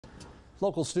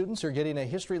Local students are getting a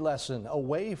history lesson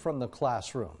away from the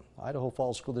classroom. Idaho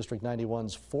Falls School District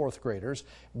 91's fourth graders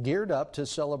geared up to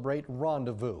celebrate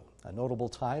Rendezvous, a notable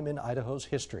time in Idaho's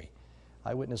history.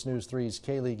 Eyewitness News 3's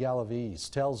Kaylee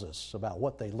Galaviz tells us about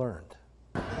what they learned.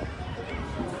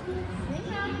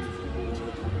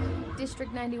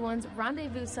 District 91's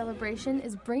Rendezvous celebration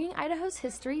is bringing Idaho's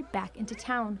history back into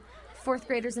town. Fourth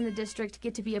graders in the district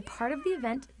get to be a part of the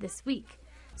event this week.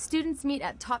 Students meet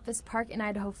at Topvis Park in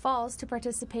Idaho Falls to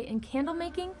participate in candle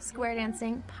making, square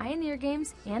dancing, pioneer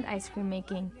games, and ice cream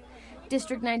making.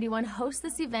 District 91 hosts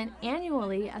this event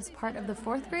annually as part of the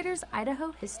fourth graders'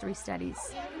 Idaho History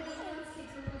Studies.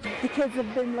 The kids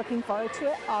have been looking forward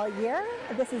to it all year.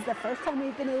 This is the first time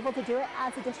we've been able to do it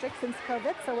as a district since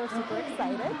COVID, so we're super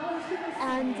excited.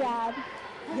 And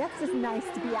yes, it's nice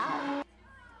to be out.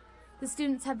 The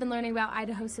students have been learning about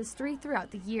Idaho's history throughout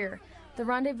the year. The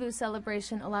Rendezvous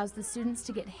celebration allows the students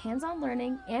to get hands-on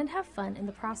learning and have fun in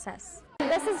the process.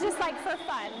 This is just like for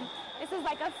fun. This is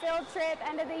like a field trip,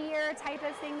 end of the year type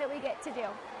of thing that we get to do.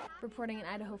 Reporting in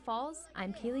Idaho Falls,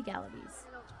 I'm Kaylee Galaviz.